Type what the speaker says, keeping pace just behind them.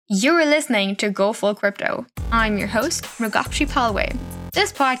You're listening to Go Full Crypto. I'm your host, Mrugakshi Palway.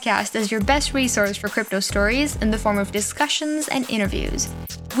 This podcast is your best resource for crypto stories in the form of discussions and interviews.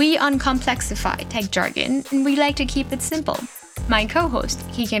 We uncomplexify tech jargon, and we like to keep it simple. My co-host,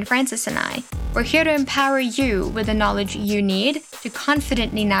 Keegan Francis, and I, we're here to empower you with the knowledge you need to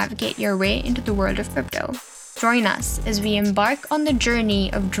confidently navigate your way into the world of crypto. Join us as we embark on the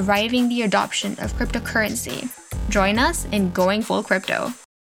journey of driving the adoption of cryptocurrency. Join us in Going Full Crypto.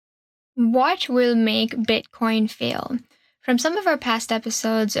 What will make Bitcoin fail? From some of our past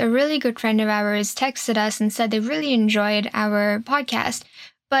episodes, a really good friend of ours texted us and said they really enjoyed our podcast,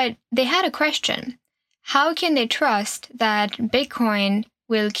 but they had a question. How can they trust that Bitcoin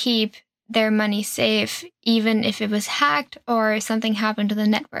will keep their money safe even if it was hacked or something happened to the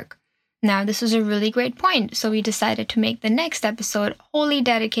network? Now, this was a really great point, so we decided to make the next episode wholly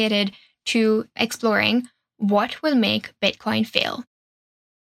dedicated to exploring what will make Bitcoin fail.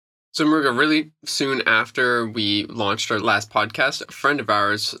 So, Mruga, really soon after we launched our last podcast, a friend of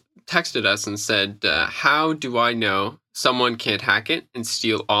ours texted us and said, how do I know someone can't hack it and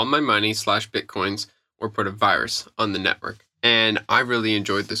steal all my money / Bitcoins or put a virus on the network? And I really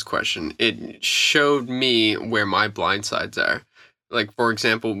enjoyed this question. It showed me where my blind sides are. Like, for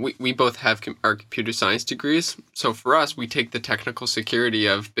example, we both have our computer science degrees. So for us, we take the technical security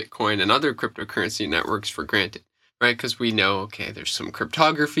of Bitcoin and other cryptocurrency networks for granted. Right, because we know, okay, there's some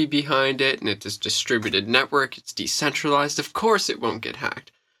cryptography behind it, and it's a distributed network, it's decentralized, of course it won't get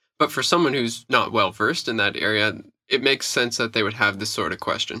hacked. But for someone who's not well-versed in that area, it makes sense that they would have this sort of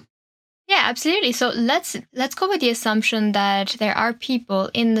question. Yeah, absolutely. So let's go with the assumption that there are people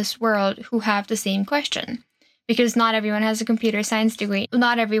in this world who have the same question. Because not everyone has a computer science degree.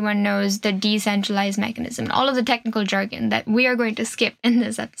 Not everyone knows the decentralized mechanism, all of the technical jargon that we are going to skip in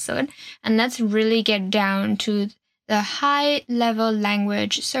this episode. And let's really get down to the high-level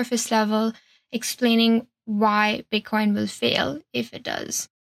language, surface level, explaining why Bitcoin will fail if it does.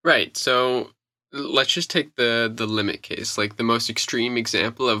 Right. So let's just take the limit case, like the most extreme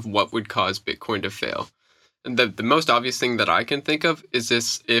example of what would cause Bitcoin to fail. And the most obvious thing that I can think of is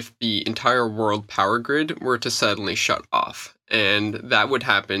this: if the entire world power grid were to suddenly shut off. And that would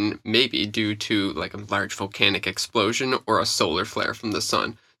happen maybe due to like a large volcanic explosion or a solar flare from the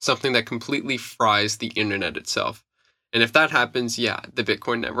sun, something that completely fries the internet itself. And if that happens, yeah, the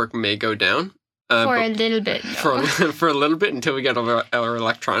Bitcoin network may go down. For a little bit. No. For a little bit until we get our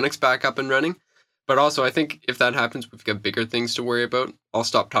electronics back up and running. But also, I think if that happens, we've got bigger things to worry about. I'll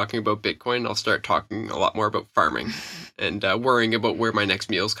stop talking about Bitcoin. I'll start talking a lot more about farming and worrying about where my next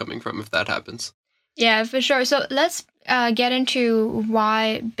meal is coming from if that happens. Yeah, for sure. So let's get into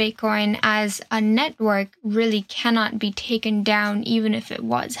why Bitcoin as a network really cannot be taken down even if it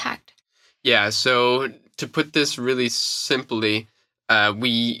was hacked. Yeah, so to put this really simply,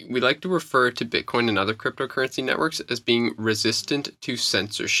 we like to refer to Bitcoin and other cryptocurrency networks as being resistant to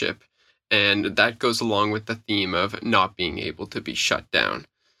censorship. And that goes along with the theme of not being able to be shut down.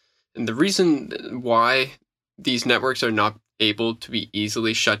 And the reason why these networks are not able to be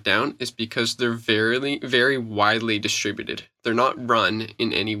easily shut down is because they're very, very widely distributed. They're not run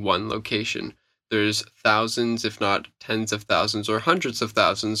in any one location. There's thousands, if not tens of thousands or hundreds of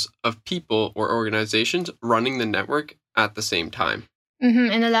thousands of people or organizations running the network at the same time.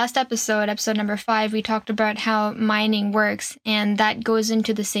 In the last episode number 5, we talked about how mining works, and that goes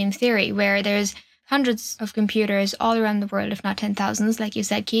into the same theory, where there's hundreds of computers all around the world, if not 10,000s, like you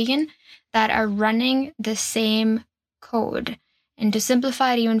said, Keegan, that are running the same code. And to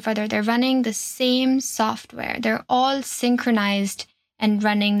simplify it even further, they're running the same software. They're all synchronized and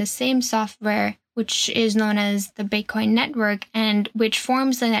running the same software, which is known as the Bitcoin network, and which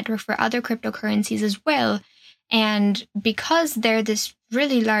forms the network for other cryptocurrencies as well. And because they're this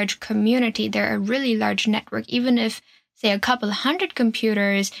really large community, they're a really large network, even if, say, a couple hundred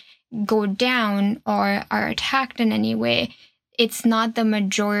computers go down or are attacked in any way, it's not the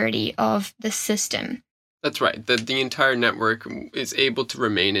majority of the system. That's right. The entire network is able to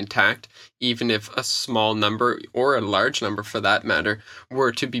remain intact, even if a small number, or a large number for that matter,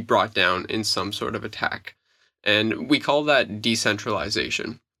 were to be brought down in some sort of attack. And we call that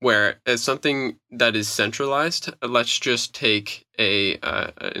decentralization. Where as something that is centralized, let's just take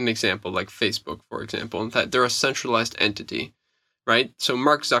an example like Facebook, for example, that they're a centralized entity, right? So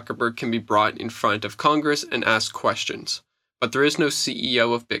Mark Zuckerberg can be brought in front of Congress and ask questions. But there is no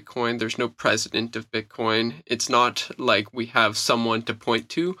CEO of Bitcoin. There's no president of Bitcoin. It's not like we have someone to point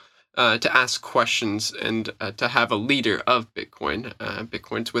to ask questions and to have a leader of Bitcoin.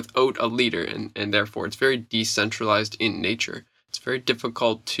 Bitcoin's without a leader, and therefore it's very decentralized in nature. It's very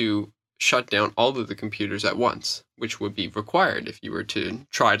difficult to shut down all of the computers at once, which would be required if you were to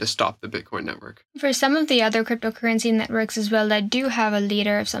try to stop the Bitcoin network. For some of the other cryptocurrency networks as well that do have a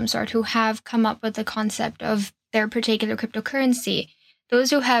leader of some sort who have come up with the concept of their particular cryptocurrency, those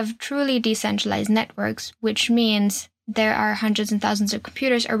who have truly decentralized networks, which means there are hundreds and thousands of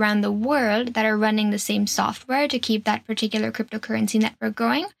computers around the world that are running the same software to keep that particular cryptocurrency network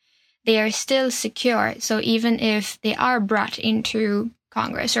going, they are still secure. So even if they are brought into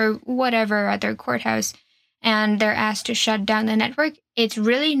Congress or whatever other courthouse and they're asked to shut down the network, it's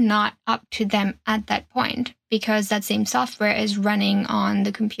really not up to them at that point because that same software is running on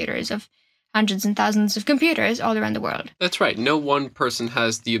the computers of hundreds and thousands of computers all around the world. That's right. No one person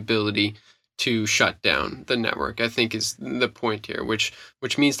has the ability to shut down the network, I think is the point here, which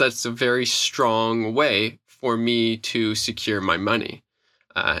means that's a very strong way for me to secure my money.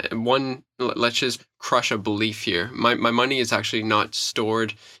 Let's just crush a belief here. My money is actually not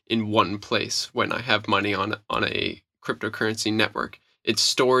stored in one place when I have money on a cryptocurrency network. It's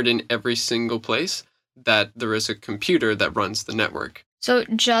stored in every single place that there is a computer that runs the network. So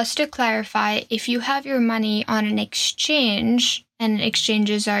just to clarify, if you have your money on an exchange, and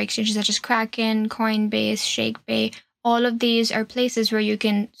exchanges are exchanges such as Kraken, Coinbase, ShakePay, all of these are places where you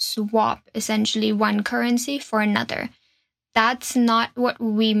can swap essentially one currency for another. That's not what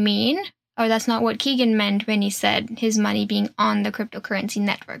we mean, or that's not what Keegan meant when he said his money being on the cryptocurrency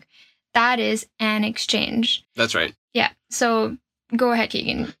network. That is an exchange. That's right. Yeah. So go ahead,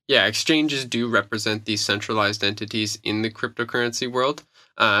 Keegan. Yeah, exchanges do represent these centralized entities in the cryptocurrency world.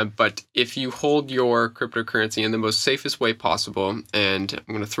 But if you hold your cryptocurrency in the most safest way possible, and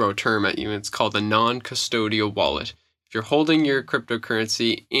I'm going to throw a term at you, it's called a non-custodial wallet. If you're holding your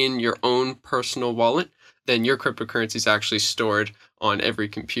cryptocurrency in your own personal wallet, then your cryptocurrency is actually stored on every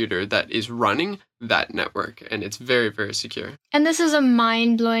computer that is running that network. And it's very, very secure. And this is a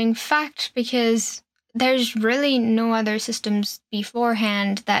mind-blowing fact because there's really no other systems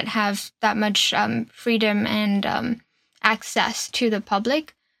beforehand that have that much freedom and access to the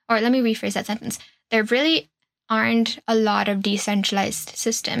public. Or let me rephrase that sentence. There really aren't a lot of decentralized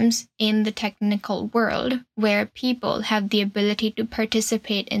systems in the technical world where people have the ability to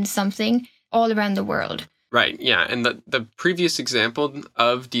participate in something all around the world. Right, yeah. And the previous example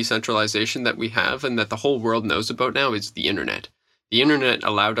of decentralization that we have and that the whole world knows about now is the internet. The internet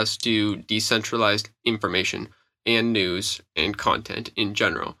allowed us to decentralize information and news and content in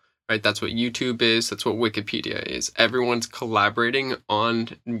general, right? That's what YouTube is. That's what Wikipedia is. Everyone's collaborating on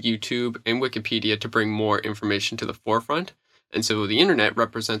YouTube and Wikipedia to bring more information to the forefront. And so the internet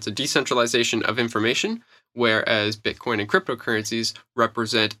represents a decentralization of information, whereas Bitcoin and cryptocurrencies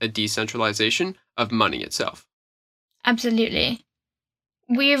represent a decentralization of money itself. Absolutely.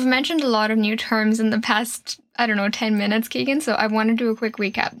 We've mentioned a lot of new terms in the past, 10 minutes, Keegan, so I want to do a quick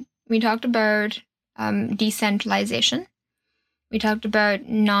recap. We talked about decentralization. We talked about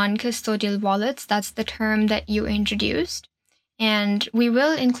non-custodial wallets. That's the term that you introduced. And we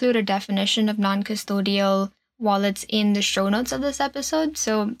will include a definition of non-custodial wallets in the show notes of this episode.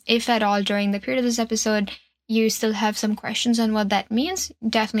 So if at all during the period of this episode, you still have some questions on what that means,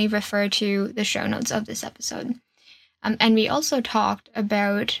 definitely refer to the show notes of this episode. And we also talked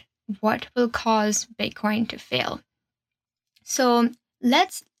about what will cause Bitcoin to fail. So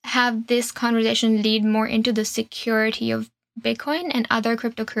let's have this conversation lead more into the security of Bitcoin and other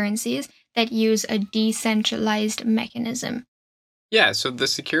cryptocurrencies that use a decentralized mechanism. Yeah, so the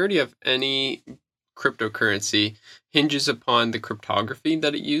security of any cryptocurrency hinges upon the cryptography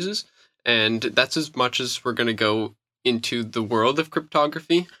that it uses. And that's as much as we're going to go into the world of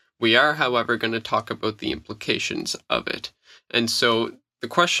cryptography. We are, however, going to talk about the implications of it. And so the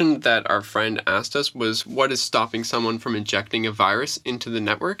question that our friend asked us was, what is stopping someone from injecting a virus into the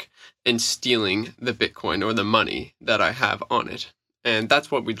network and stealing the Bitcoin or the money that I have on it? And that's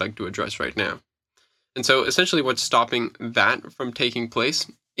what we'd like to address right now. And so essentially what's stopping that from taking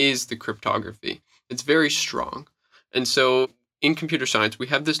place is the cryptography. It's very strong. And so in computer science, we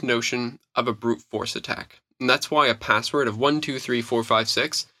have this notion of a brute force attack. And that's why a password of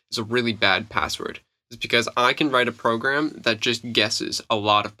 123456 is a really bad password. It's because I can write a program that just guesses a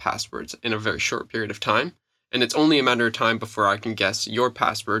lot of passwords in a very short period of time. And it's only a matter of time before I can guess your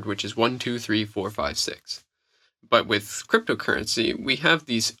password, which is 123456. But with cryptocurrency, we have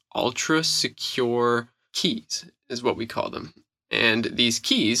these ultra secure keys, is what we call them. And these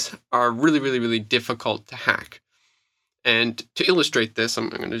keys are really, really, really difficult to hack. And to illustrate this, I'm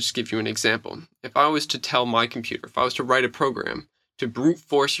going to just give you an example. If I was to tell my computer, if I was to write a program to brute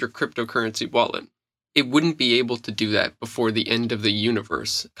force your cryptocurrency wallet, it wouldn't be able to do that before the end of the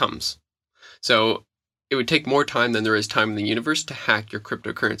universe comes. So it would take more time than there is time in the universe to hack your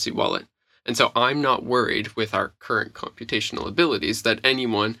cryptocurrency wallet. And so I'm not worried with our current computational abilities that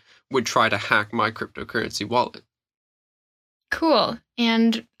anyone would try to hack my cryptocurrency wallet. Cool.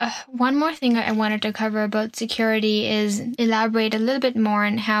 And one more thing I wanted to cover about security is elaborate a little bit more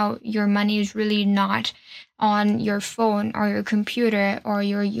on how your money is really not on your phone or your computer or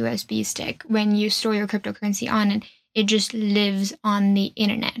your USB stick. When you store your cryptocurrency on it, it just lives on the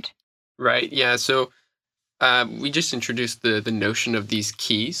internet. Right. Yeah. So we just introduced the notion of these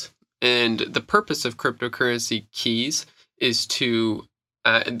keys. And the purpose of cryptocurrency keys is to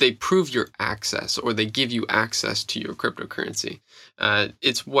they prove your access, or they give you access to your cryptocurrency.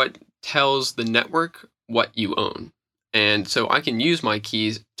 It's what tells the network what you own. And so I can use my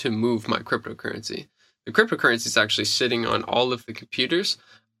keys to move my cryptocurrency. The cryptocurrency is actually sitting on all of the computers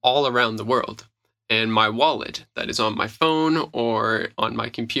all around the world. And my wallet that is on my phone or on my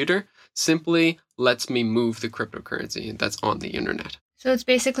computer simply lets me move the cryptocurrency that's on the internet. So it's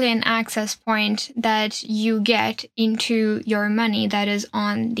basically an access point that you get into your money that is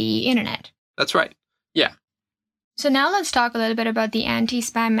on the internet. That's right. Yeah. So now let's talk a little bit about the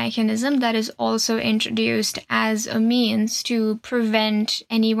anti-spam mechanism that is also introduced as a means to prevent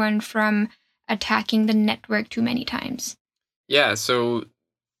anyone from attacking the network too many times. Yeah. So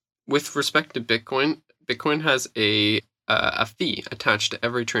with respect to Bitcoin, Bitcoin has a fee attached to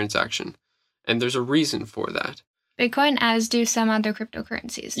every transaction. And there's a reason for that. Bitcoin, as do some other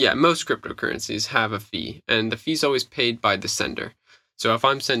cryptocurrencies. Yeah, most cryptocurrencies have a fee, and the fee's always paid by the sender. So if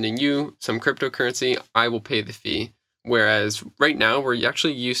I'm sending you some cryptocurrency, I will pay the fee. Whereas right now, we're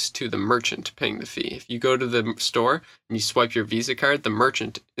actually used to the merchant paying the fee. If you go to the store and you swipe your Visa card, the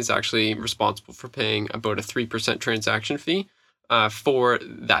merchant is actually responsible for paying about a 3% transaction fee for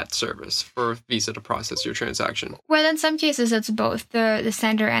that service, for Visa to process your transaction. Well, in some cases, it's both the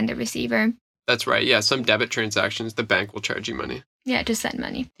sender and the receiver. That's right. Yeah, some debit transactions, the bank will charge you money. Yeah, to send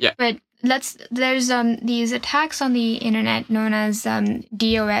money. Yeah. But there's these attacks on the internet known as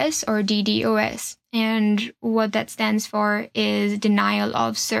DOS or DDoS. And what that stands for is denial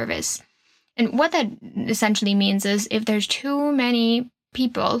of service. And what that essentially means is if there's too many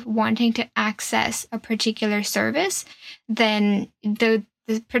people wanting to access a particular service, then the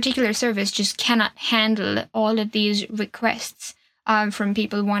particular service just cannot handle all of these requests from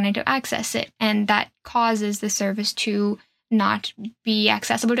people wanting to access it. And that causes the service to not be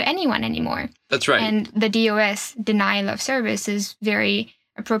accessible to anyone anymore. That's right. And the DOS, denial of service, is very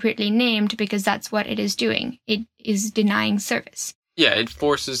appropriately named because that's what it is doing. It is denying service. Yeah, it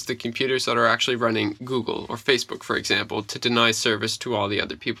forces the computers that are actually running Google or Facebook, for example, to deny service to all the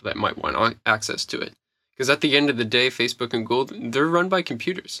other people that might want access to it. Because at the end of the day, Facebook and Google, they're run by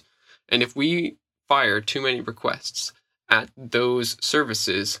computers. And if we fire too many requests at those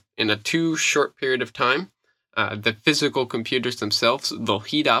services in a too short period of time, the physical computers themselves, they'll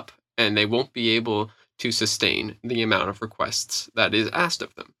heat up and they won't be able to sustain the amount of requests that is asked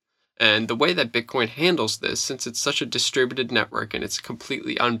of them. And the way that Bitcoin handles this, since it's such a distributed network and it's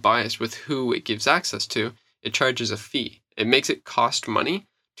completely unbiased with who it gives access to, it charges a fee. It makes it cost money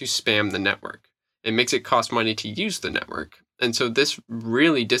to spam the network. It makes it cost money to use the network. And so this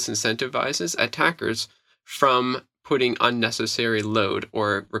really disincentivizes attackers from putting unnecessary load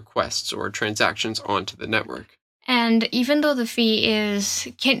or requests or transactions onto the network. And even though the fee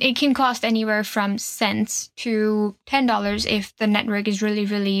can cost anywhere from cents to $10 if the network is really,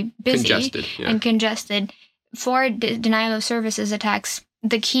 really busy and congested, for denial of services attacks,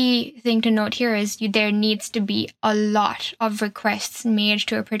 the key thing to note here is there needs to be a lot of requests made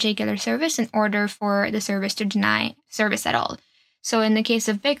to a particular service in order for the service to deny service at all. So in the case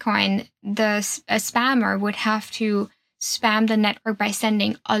of Bitcoin, a spammer would have to spam the network by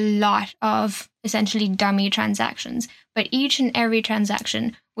sending a lot of essentially dummy transactions. But each and every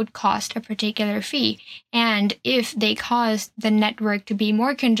transaction would cost a particular fee. And if they caused the network to be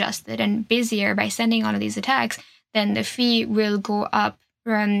more congested and busier by sending all of these attacks, then the fee will go up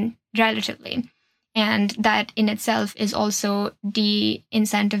relatively. And that in itself is also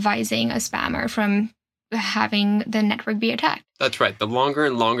de-incentivizing a spammer from having the network be attacked. That's right. The longer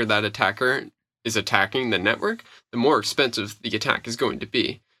and longer that attacker is attacking the network, the more expensive the attack is going to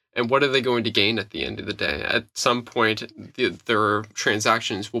be. And what are they going to gain at the end of the day? At some point, their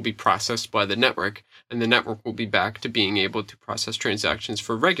transactions will be processed by the network, and the network will be back to being able to process transactions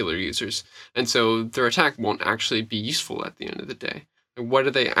for regular users. And so their attack won't actually be useful at the end of the day. And what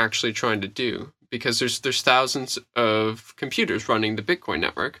are they actually trying to do? Because there's thousands of computers running the Bitcoin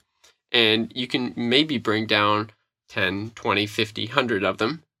network, and you can maybe bring down 10, 20, 50, 100 of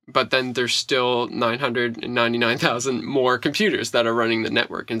them, but then there's still 999,000 more computers that are running the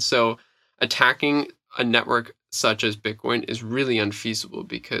network. And so attacking a network such as Bitcoin is really unfeasible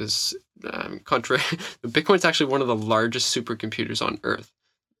because contrary, Bitcoin's actually one of the largest supercomputers on Earth.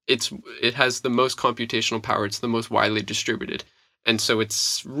 It has the most computational power. It's the most widely distributed. And so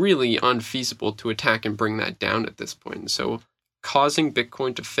it's really unfeasible to attack and bring that down at this point. And so causing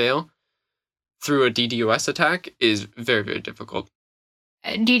Bitcoin to fail through a DDoS attack is very, very difficult.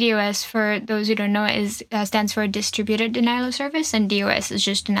 DDoS, for those who don't know, stands for distributed denial of service, and DOS is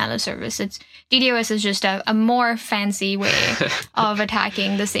just denial of service. DDoS is just a more fancy way of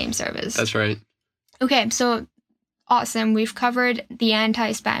attacking the same service. That's right. Okay, so awesome. We've covered the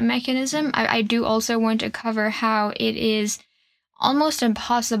anti-spam mechanism. I do also want to cover how it is almost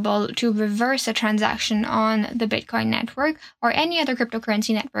impossible to reverse a transaction on the Bitcoin network or any other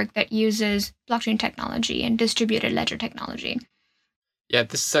cryptocurrency network that uses blockchain technology and distributed ledger technology. Yeah,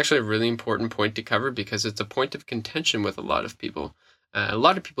 this is actually a really important point to cover because it's a point of contention with a lot of people. A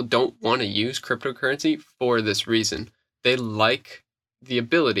lot of people don't want to use cryptocurrency for this reason. They like the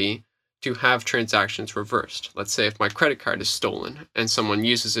ability to have transactions reversed. Let's say if my credit card is stolen and someone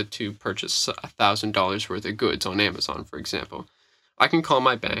uses it to purchase $1,000 worth of goods on Amazon, for example, I can call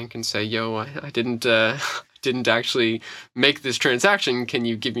my bank and say, yo, I didn't actually make this transaction. Can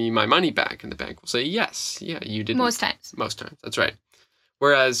you give me my money back? And the bank will say, yes, yeah, you didn't. Most times, that's right.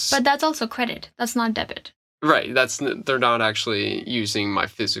 Whereas, but that's also credit. That's not debit. Right. They're not actually using my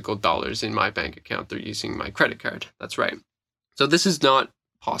physical dollars in my bank account. They're using my credit card. That's right. So this is not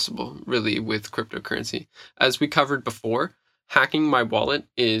possible really with cryptocurrency. As we covered before, hacking my wallet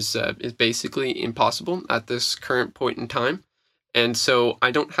is basically impossible at this current point in time. And so I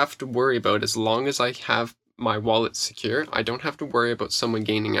don't have to worry about, as long as I have my wallet secure, I don't have to worry about someone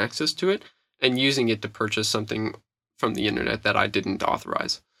gaining access to it and using it to purchase something from the internet that I didn't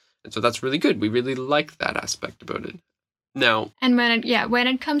authorize. And so that's really good. We really like that aspect about it. Now, and when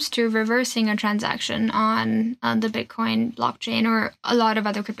it comes to reversing a transaction on the Bitcoin blockchain or a lot of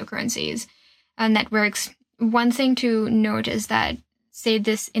other cryptocurrencies networks, one thing to note is that say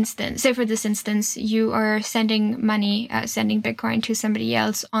for this instance, you are sending money, sending Bitcoin to somebody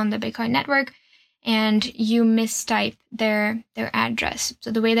else on the Bitcoin network, and you mistype their address.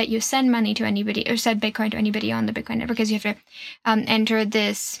 So the way that you send money to anybody or send Bitcoin to anybody on the Bitcoin network is you have to enter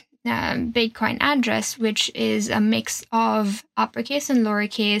this Bitcoin address, which is a mix of uppercase and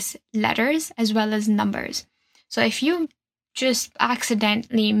lowercase letters as well as numbers. So if you just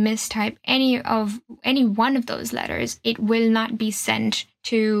accidentally mistype any one of those letters, it will not be sent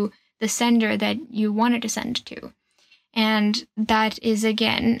to the sender that you wanted to send to. And that is,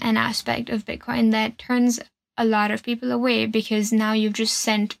 again, an aspect of Bitcoin that turns a lot of people away because now you've just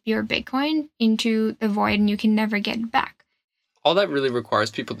sent your Bitcoin into the void and you can never get it back. All that really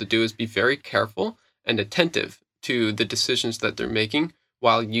requires people to do is be very careful and attentive to the decisions that they're making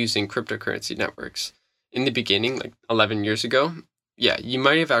while using cryptocurrency networks. In the beginning, like 11 years ago, yeah, you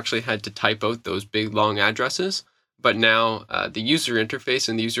might have actually had to type out those big, long addresses. But now the user interface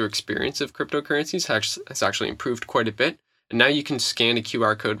and the user experience of cryptocurrencies has actually improved quite a bit. And now you can scan a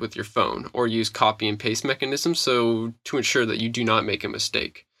QR code with your phone or use copy and paste mechanisms to ensure that you do not make a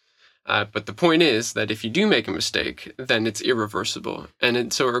mistake. But the point is that if you do make a mistake, then it's irreversible.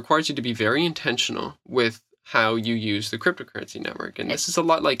 And so it requires you to be very intentional with how you use the cryptocurrency network. And this is a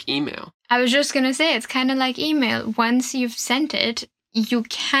lot like email. I was just going to say, it's kind of like email. Once you've sent it, you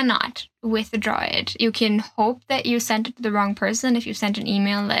cannot withdraw it. You can hope that you sent it to the wrong person if you sent an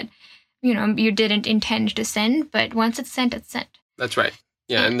email that, you didn't intend to send, but once it's sent, it's sent. That's right.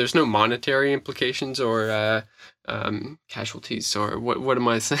 Yeah, and there's no monetary implications or casualties or what am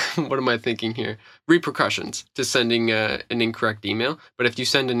I thinking here? Repercussions to sending an incorrect email. But if you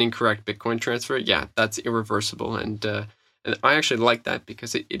send an incorrect Bitcoin transfer, yeah, that's irreversible. And I actually like that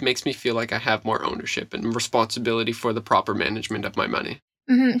because it makes me feel like I have more ownership and responsibility for the proper management of my money.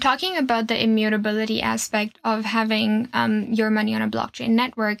 Mm-hmm. Talking about the immutability aspect of having your money on a blockchain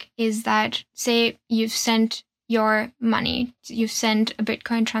network is that, say you've sent your money, you've sent a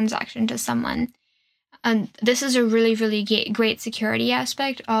Bitcoin transaction to someone. And this is a really, really great security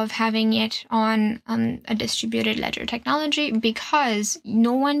aspect of having it on a distributed ledger technology because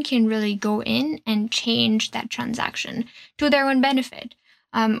no one can really go in and change that transaction to their own benefit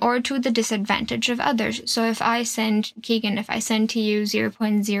or to the disadvantage of others. So if I send to you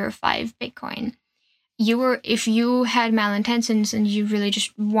 0.05 Bitcoin, if you had malintentions and you really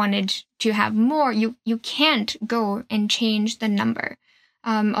just wanted to have more, you can't go and change the number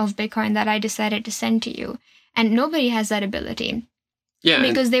of Bitcoin that I decided to send to you. And nobody has that ability. Yeah.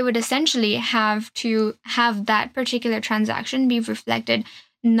 Because they would essentially have to have that particular transaction be reflected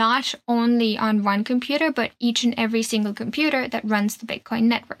not only on one computer, but each and every single computer that runs the Bitcoin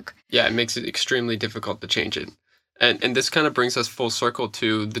network. Yeah, it makes it extremely difficult to change it. And this kind of brings us full circle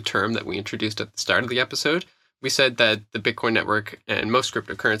to the term that we introduced at the start of the episode. We said that the Bitcoin network and most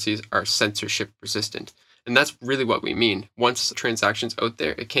cryptocurrencies are censorship resistant. And that's really what we mean. Once a transaction's out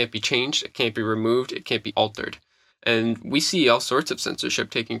there, it can't be changed, it can't be removed, it can't be altered. And we see all sorts of censorship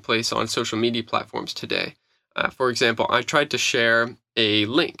taking place on social media platforms today. For example, I tried to share a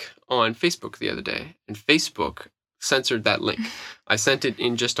link on Facebook the other day, and Facebook censored that link. I sent it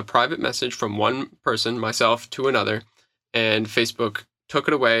in just a private message from one person, myself, to another, and Facebook took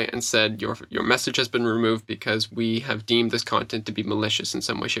it away and said, your message has been removed because we have deemed this content to be malicious in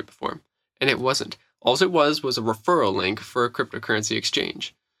some way, shape, or form. And it wasn't. All it was a referral link for a cryptocurrency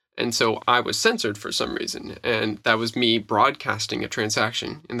exchange. And so I was censored for some reason, and that was me broadcasting a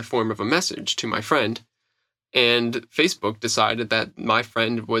transaction in the form of a message to my friend. And Facebook decided that my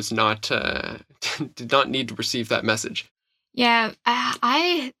friend was not did not need to receive that message. Yeah,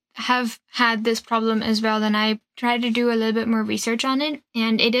 I have had this problem as well, and I tried to do a little bit more research on it.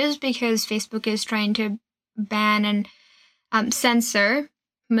 And it is because Facebook is trying to ban and censor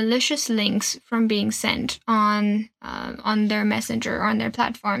malicious links from being sent on their messenger or on their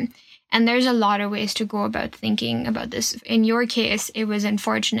platform. And there's a lot of ways to go about thinking about this. In your case, it was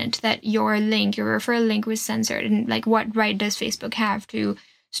unfortunate that your referral link was censored. And like, what right does Facebook have to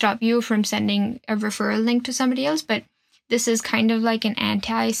stop you from sending a referral link to somebody else? But this is kind of like an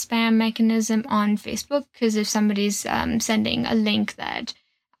anti-spam mechanism on Facebook, because if somebody's sending a link that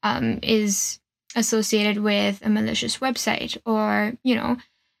is associated with a malicious website or,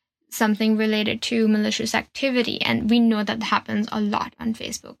 something related to malicious activity. And we know that happens a lot on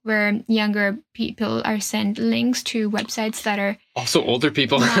Facebook, where younger people are sent links to websites that are... Also older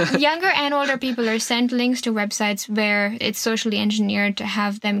people. Younger and older people are sent links to websites where it's socially engineered to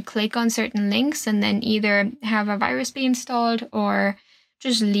have them click on certain links and then either have a virus be installed or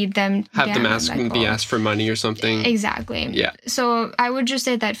just lead them have them be asked for money or something. Exactly. Yeah. So I would just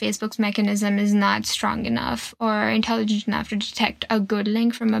say that Facebook's mechanism is not strong enough or intelligent enough to detect a good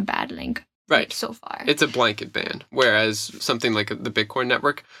link from a bad link. Right. So far. It's a blanket ban, whereas something like the Bitcoin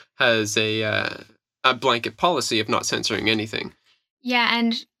network has a blanket policy of not censoring anything. Yeah,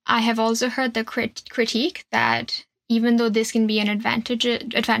 and I have also heard the critique that even though this can be an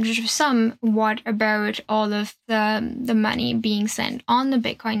advantage for some, what about all of the money being sent on the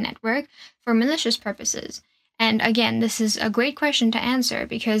Bitcoin network for malicious purposes? And again, this is a great question to answer,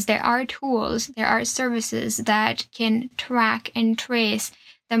 because there are tools, there are services that can track and trace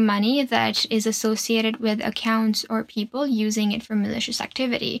the money that is associated with accounts or people using it for malicious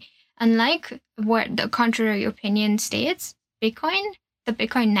activity. Unlike what the contrary opinion states, the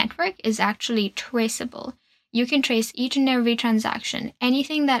Bitcoin network is actually traceable. You can trace each and every transaction.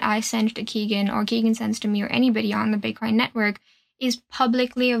 Anything that I send to Keegan or Keegan sends to me or anybody on the Bitcoin network is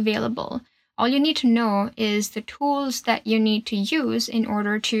publicly available. All you need to know is the tools that you need to use in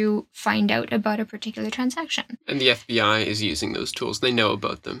order to find out about a particular transaction. And the FBI is using those tools. They know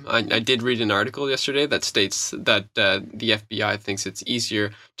about them. I did read an article yesterday that states that the FBI thinks it's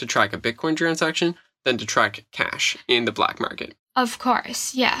easier to track a Bitcoin transaction than to track cash in the black market. Of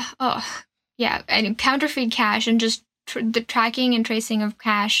course, yeah. Oh, yeah, and counterfeit cash and just the tracking and tracing of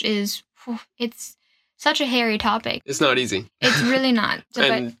cash it's such a hairy topic. It's not easy. It's really not.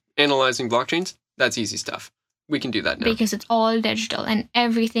 And analyzing blockchains, that's easy stuff. We can do that now. Because it's all digital and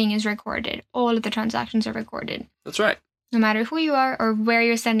everything is recorded. All of the transactions are recorded. That's right. No matter who you are or where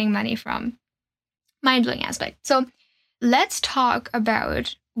you're sending money from. Mind-blowing aspect. So let's talk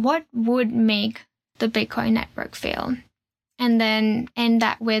about what would make the Bitcoin network fail. And then end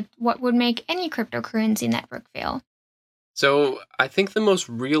that with what would make any cryptocurrency network fail. So I think the most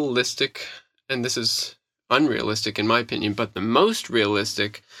realistic, and this is unrealistic in my opinion, but the most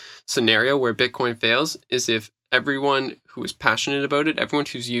realistic scenario where Bitcoin fails is if everyone who is passionate about it, everyone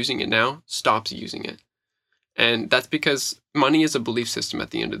who's using it now, stops using it. And that's because money is a belief system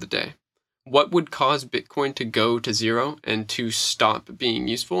at the end of the day. What would cause Bitcoin to go to zero and to stop being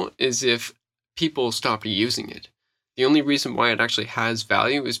useful is if people stopped using it. The only reason why it actually has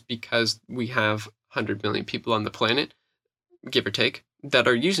value is because we have 100 million people on the planet, give or take, that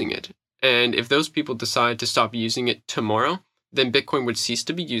are using it. And if those people decide to stop using it tomorrow, then Bitcoin would cease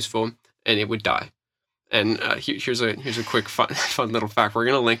to be useful and it would die. And here's a quick fun little fact. We're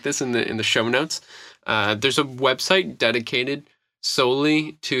gonna link this in the show notes. There's a website dedicated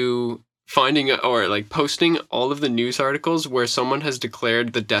solely to finding or like posting all of the news articles where someone has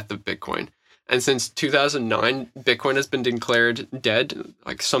declared the death of Bitcoin. And since 2009, Bitcoin has been declared dead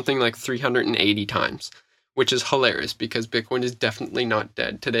like something like 380 times, which is hilarious because Bitcoin is definitely not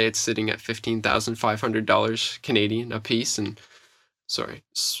dead. Today it's sitting at $15,500 Canadian a piece. And sorry,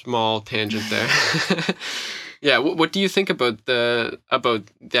 small tangent there. Yeah, what do you think about that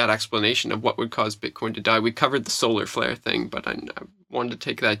explanation of what would cause Bitcoin to die? We covered the solar flare thing, but I wanted to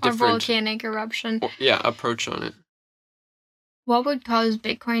take that different volcanic eruption. Approach on it. What would cause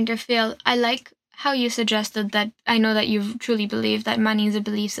Bitcoin to fail? I like how you suggested that. I know that you truly believe that money is a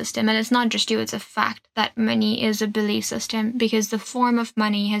belief system, and it's not just you, it's a fact that money is a belief system, because the form of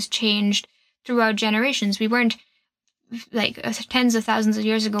money has changed throughout generations. We weren't like tens of thousands of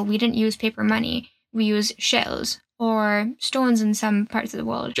years ago, we didn't use paper money. We use shells or stones in some parts of the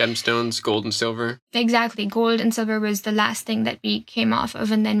world. Gemstones, gold and silver. Exactly. Gold and silver was the last thing that we came off of,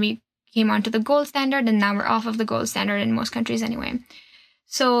 and then we came onto the gold standard, and now we're off of the gold standard in most countries anyway.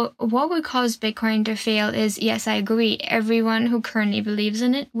 So what would cause Bitcoin to fail is, yes, I agree, everyone who currently believes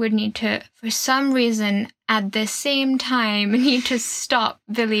in it would need to, for some reason, at the same time, need to stop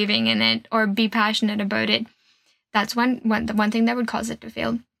believing in it or be passionate about it. That's one thing that would cause it to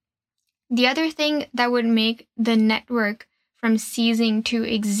fail. The other thing that would make the network from ceasing to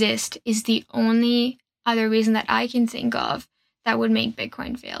exist is the only other reason that I can think of that would make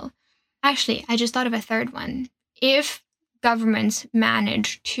Bitcoin fail. Actually, I just thought of a third one. If governments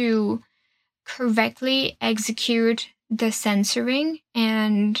manage to correctly execute the censoring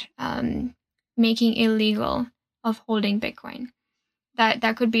and making illegal of holding Bitcoin,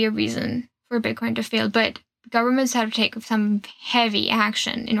 that could be a reason for Bitcoin to fail. But governments have to take some heavy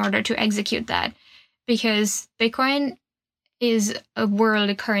action in order to execute that, because Bitcoin is a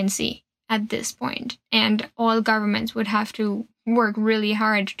world currency at this point, and all governments would have to work really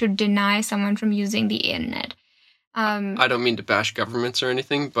hard to deny someone from using the internet. I don't mean to bash governments or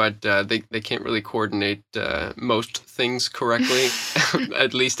anything, but they can't really coordinate most things correctly,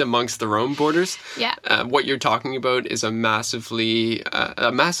 at least amongst their own borders. Yeah. What you're talking about is a massive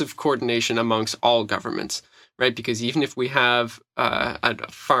coordination amongst all governments, right? Because even if we have a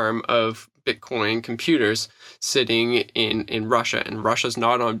farm of Bitcoin computers sitting in Russia, and Russia's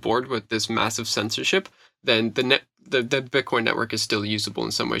not on board with this massive censorship, then the Bitcoin network is still usable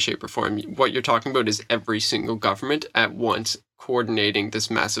in some way, shape, or form. What you're talking about is every single government at once coordinating this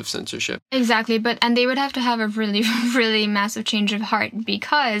massive censorship. Exactly, and they would have to have a really, really massive change of heart,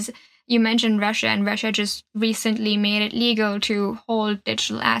 because you mentioned Russia, and Russia just recently made it legal to hold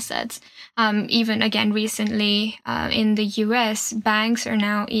digital assets. Even again, recently in the US, banks are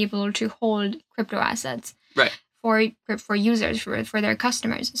now able to hold crypto assets. Right. For users, for their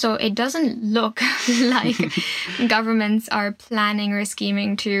customers. So it doesn't look like governments are planning or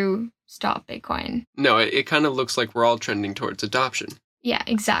scheming to stop Bitcoin. No, it kind of looks like we're all trending towards adoption. Yeah,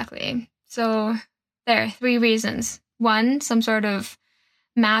 exactly. So there are 3 reasons. 1, some sort of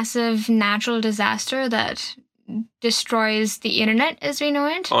massive natural disaster that destroys the internet as we know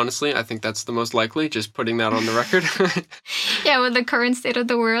it. Honestly, I think that's the most likely, just putting that on the record. Yeah, with the current state of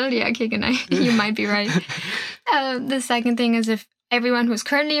the world, yeah, Keegan, you might be right. The second thing is if everyone who's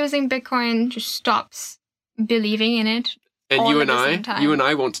currently using Bitcoin just stops believing in it. And you and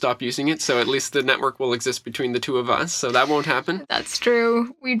I won't stop using it, so at least the network will exist between the two of us, so that won't happen. That's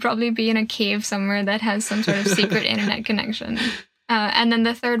true. We'd probably be in a cave somewhere that has some sort of secret internet connection. And then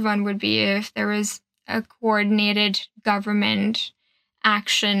the third one would be if there was a coordinated government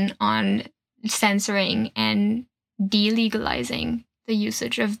action on censoring and delegalizing the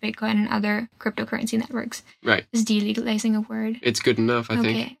usage of Bitcoin and other cryptocurrency networks. Right. Is delegalizing a word? It's good enough, I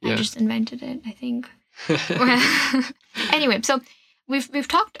think. Okay, yeah. I just invented it, I think. Anyway, so we've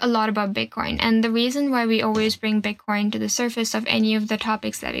talked a lot about Bitcoin, and the reason why we always bring Bitcoin to the surface of any of the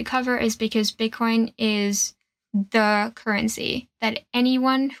topics that we cover is because Bitcoin is the currency that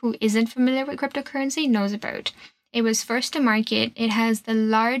anyone who isn't familiar with cryptocurrency knows about. It was first to market. It has the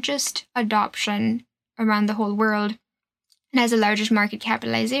largest adoption around the whole world. It has the largest market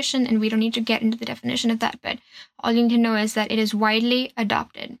capitalization, and we don't need to get into the definition of that, but all you need to know is that it is widely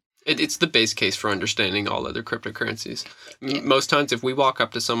adopted. It's the base case for understanding all other cryptocurrencies. Most times if we walk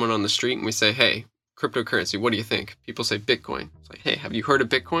up to someone on the street and we say, hey, cryptocurrency, what do you think? People say Bitcoin. It's like, hey, have you heard of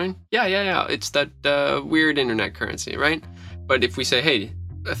Bitcoin? Yeah. It's that weird internet currency, right? But if we say, hey,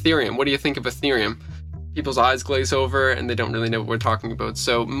 Ethereum, what do you think of Ethereum? People's eyes glaze over and they don't really know what we're talking about.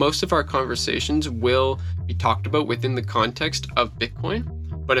 So most of our conversations will be talked about within the context of Bitcoin.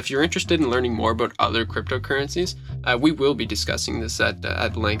 But if you're interested in learning more about other cryptocurrencies, we will be discussing this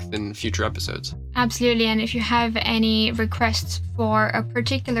at length in future episodes. Absolutely. And if you have any requests for a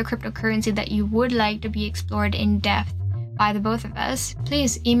particular cryptocurrency that you would like to be explored in depth by the both of us,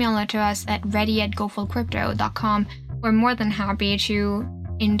 please email it to us at ready@gofullcrypto.com. We're more than happy to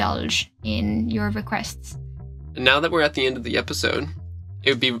indulge in your requests. And now that we're at the end of the episode, it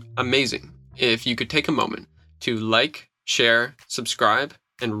would be amazing if you could take a moment to like, share, subscribe,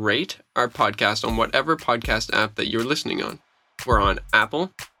 and rate our podcast on whatever podcast app that you're listening on. We're on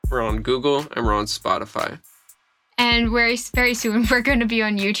Apple, we're on Google, and we're on Spotify. And very soon, we're going to be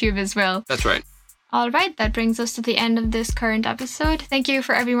on YouTube as well. That's right. All right, that brings us to the end of this current episode. Thank you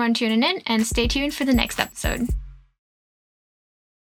for everyone tuning in, and stay tuned for the next episode.